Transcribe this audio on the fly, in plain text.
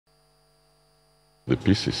the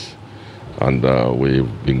pieces. And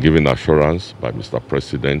we've been given assurance by Mr.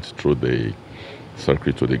 President through the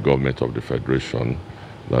Secretary to the Government of the Federation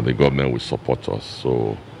that the government will support us.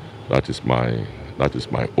 So that is my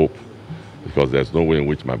hope, because there's no way in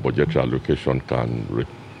which my budgetary allocation can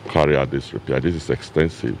carry out this repair. This is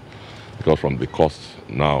extensive, because from the cost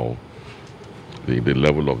now, the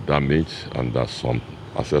level of damage and that some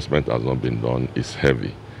assessment has not been done is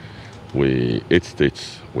heavy. 8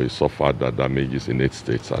 states, we suffered the damages in 8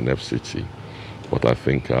 states and FCT. But I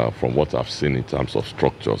think from what I've seen in terms of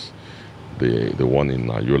structures, the one in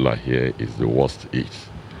Yola here is the worst hit.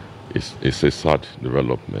 It's a sad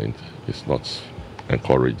development. It's not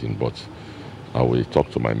encouraging, but I will talk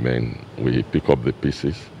to my men. We pick up the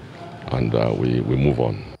pieces and we move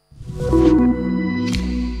on.